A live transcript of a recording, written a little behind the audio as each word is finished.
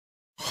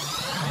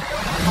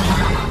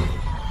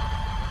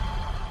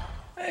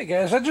Hey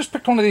guys, I just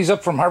picked one of these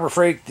up from Harbor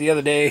Freight the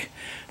other day.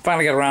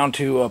 Finally got around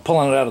to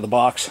pulling it out of the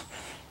box.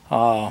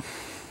 And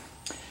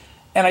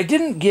I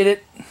didn't get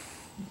it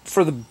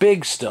for the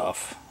big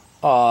stuff.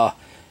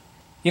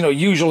 You know,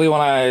 usually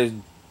when I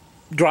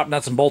drop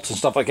nuts and bolts and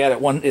stuff like that,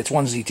 it's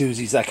onesie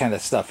twosies, that kind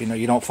of stuff. You know,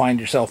 you don't find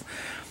yourself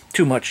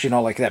too much, you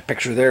know, like that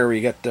picture there where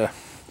you got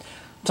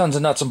tons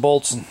of nuts and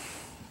bolts and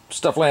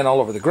stuff laying all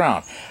over the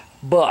ground.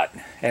 But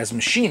as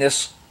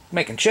machinists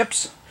making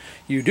chips,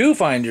 you do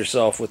find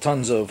yourself with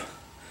tons of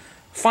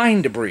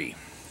fine debris.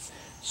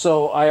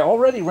 So I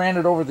already ran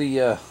it over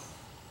the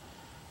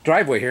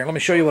driveway here. Let me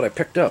show you what I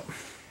picked up.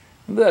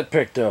 That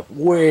picked up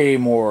way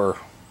more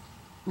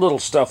little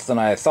stuff than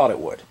I thought it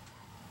would.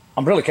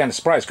 I'm really kind of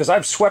surprised because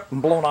I've swept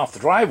and blown off the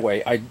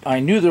driveway. I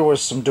knew there was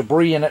some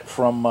debris in it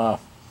from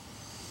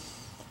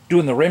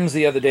doing the rims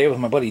the other day with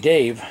my buddy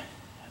Dave,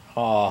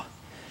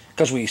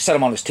 because we set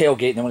him on his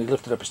tailgate, and then when he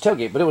lifted up his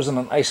tailgate, but it was in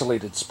an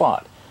isolated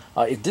spot.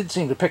 It did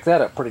seem to pick that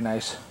up pretty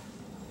nice.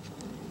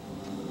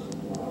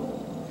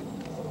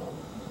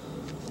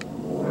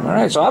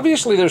 Alright, so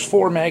obviously there's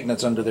 4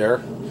 magnets under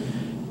there.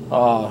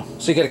 So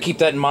you got to keep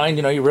that in mind.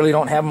 You know, you really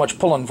don't have much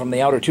pulling from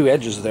the outer 2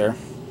 edges there,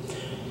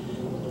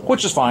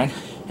 which is fine.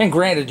 And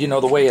granted, you know,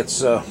 the way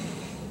it's the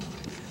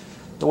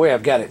way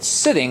I've got it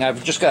sitting,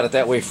 I've just got it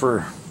that way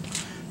for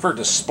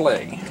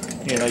display.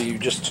 You know, you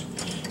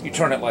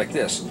turn it like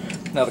this.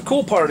 Now the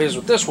cool part is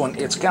with this one,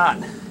 it's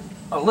got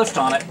a lift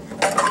on it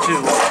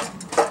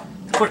to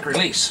quick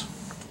release.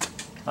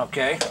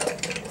 Okay.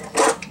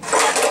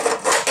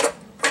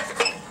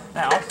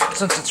 Now,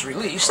 since it's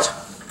released,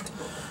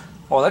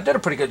 well, that did a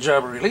pretty good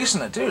job of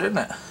releasing it too, didn't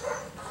it?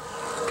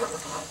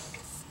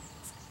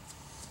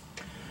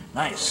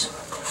 Nice.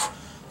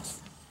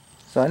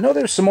 So I know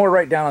there's some more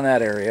right down in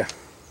that area.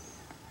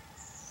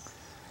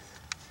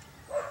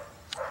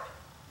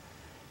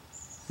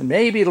 And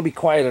maybe it'll be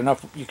quiet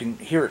enough you can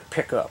hear it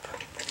pick up.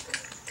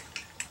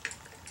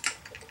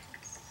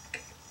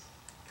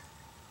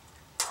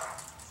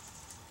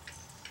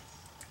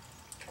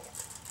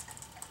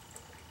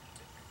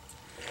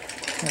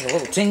 There's a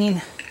little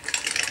tinging.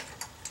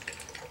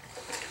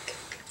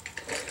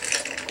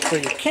 So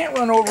you can't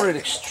run over it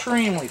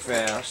extremely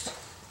fast.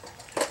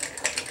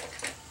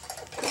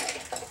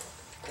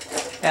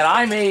 And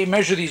I may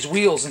measure these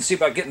wheels and see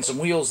about getting some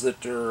wheels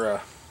that are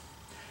a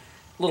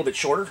little bit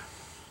shorter,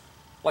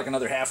 like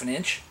another ½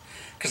 inch.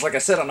 Because like I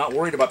said, I'm not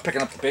worried about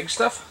picking up the big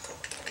stuff.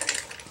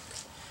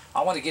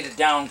 I want to get it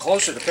down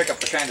closer to pick up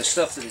the kind of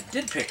stuff that it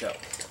did pick up.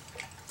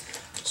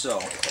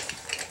 So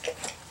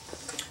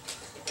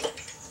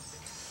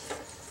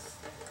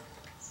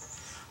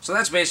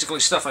that's basically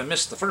stuff I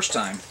missed the first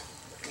time.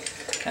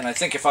 And I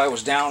think if I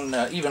was down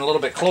even a little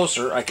bit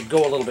closer, I could go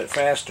a little bit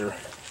faster.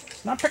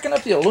 Not picking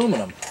up the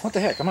aluminum. What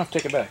the heck? I'm going to have to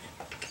take it back.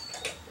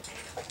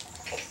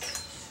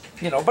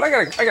 You know, but I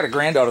got a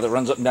granddaughter that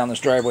runs up and down this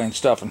driveway and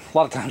stuff, and a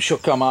lot of times she'll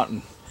come out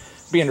and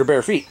be in her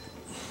bare feet,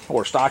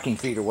 or stocking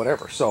feet, or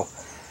whatever. So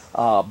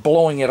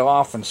blowing it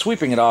off and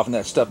sweeping it off and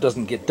that stuff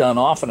doesn't get done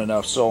often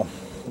enough. So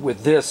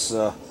with this,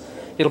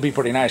 it'll be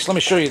pretty nice. Let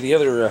me show you the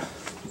other...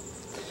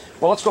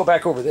 well, let's go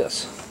back over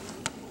this.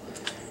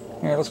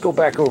 Here, let's go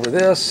back over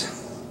this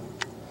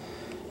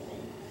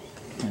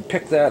and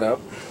pick that up.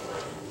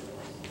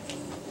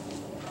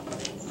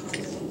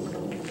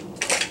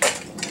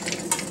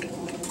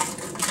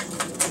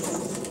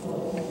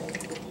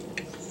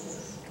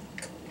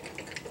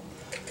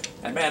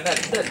 And man,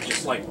 that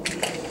just like,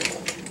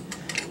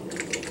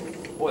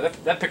 boy,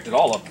 that picked it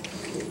all up.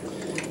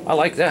 I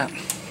like that.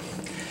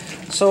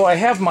 So I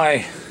have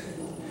my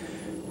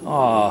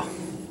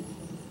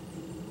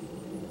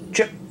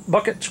chip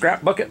bucket,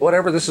 scrap bucket,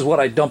 whatever. This is what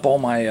I dump all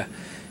my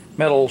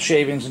metal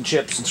shavings and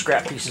chips and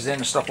scrap pieces in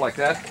and stuff like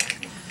that.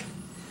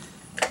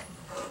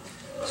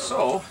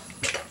 So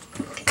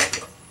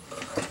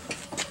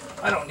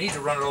I don't need to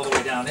run it all the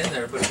way down in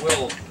there, but it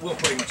will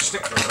pretty much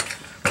stick there.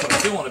 What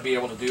I do want to be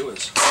able to do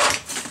is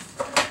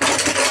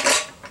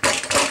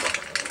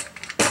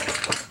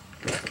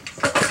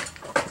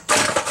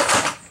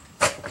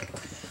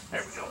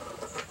there we go.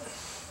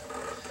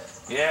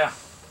 Yeah,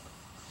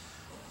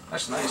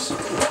 that's nice.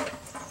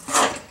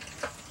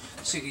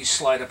 See these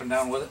slide up and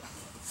down with it.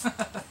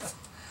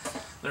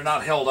 They're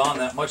not held on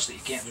that much that you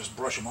can't just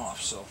brush them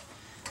off. So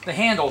the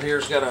handle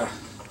here's got a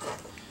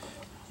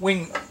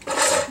wing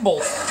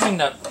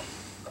nut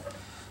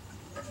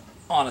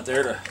on it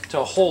there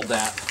to hold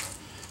that.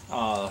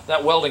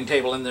 That welding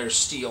table in there is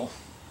steel,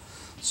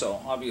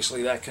 so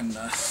obviously that can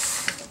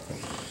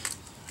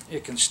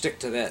it can stick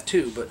to that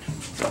too. But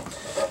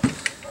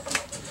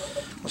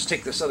let's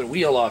take this other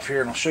wheel off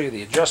here and I'll show you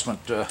the adjustment.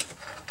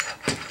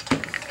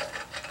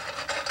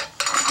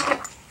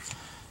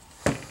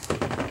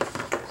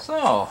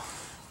 So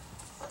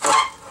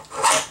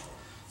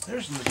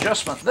there's an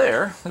adjustment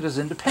there that is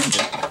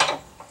independent.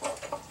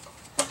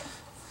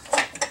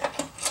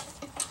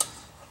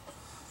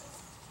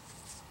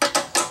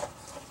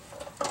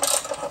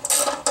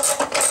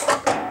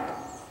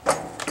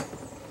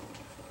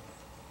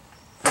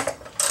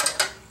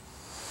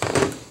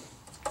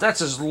 That's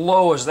as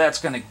low as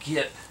that's going to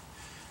get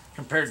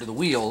compared to the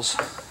wheels.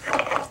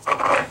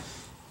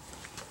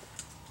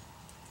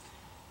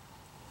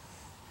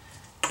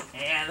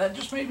 And that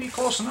just may be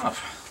close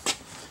enough.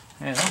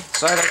 You know, the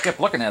side I kept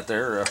looking at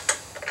there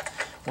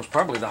was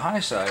probably the high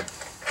side.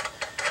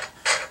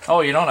 Oh,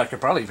 you know, and I could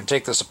probably even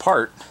take this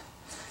apart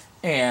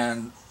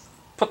and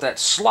put that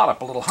slot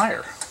up a little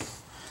higher.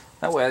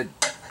 That way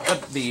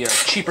that'd be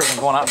cheaper than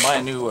going out and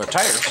buying new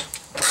tires.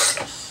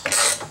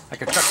 I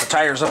could chuck the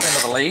tires up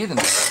into the lathe and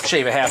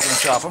shave a ½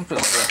 inch off them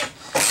because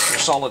they're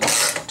solid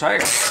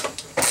tires.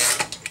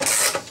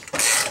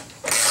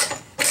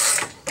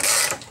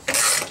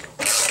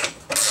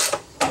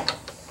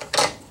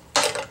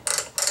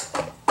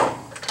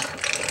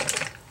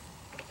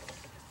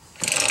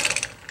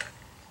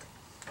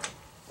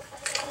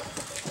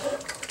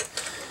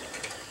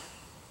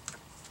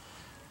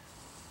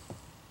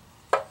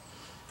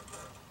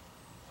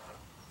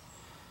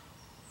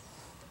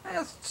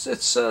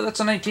 That's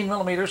a 19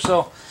 millimeter,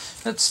 so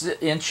that's an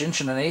inch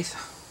and an eighth.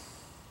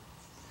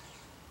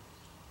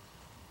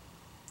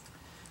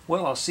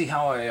 Well, I'll see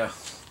how I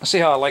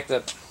like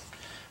that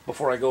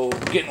before I go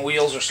getting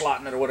wheels or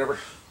slotting it or whatever.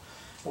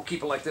 We'll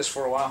keep it like this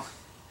for a while.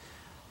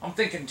 I'm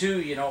thinking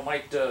too, you know, it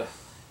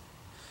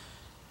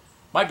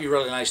might be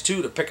really nice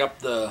too to pick up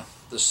the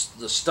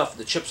stuff,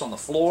 the chips on the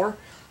floor,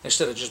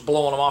 instead of just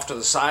blowing them off to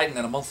the side and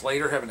then a month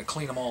later having to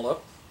clean them all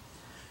up.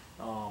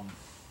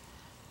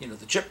 You know,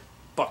 the chip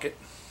bucket.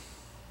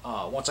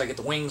 Once I get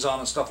the wings on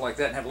and stuff like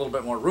that and have a little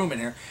bit more room in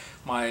here,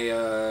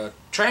 my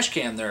trash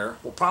can there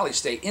will probably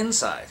stay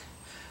inside.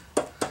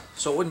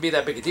 So it wouldn't be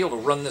that big a deal to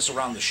run this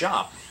around the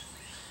shop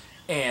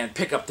and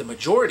pick up the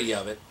majority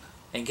of it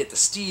and get the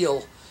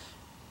steel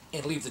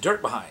and leave the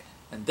dirt behind.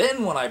 And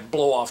then when I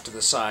blow off to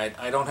the side,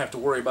 I don't have to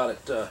worry about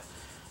it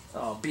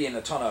being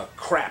a ton of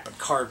crap and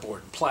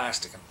cardboard and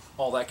plastic and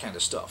all that kind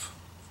of stuff.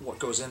 What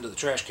goes into the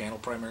trash can will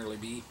primarily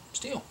be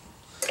steel.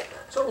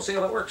 So we'll see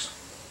how that works.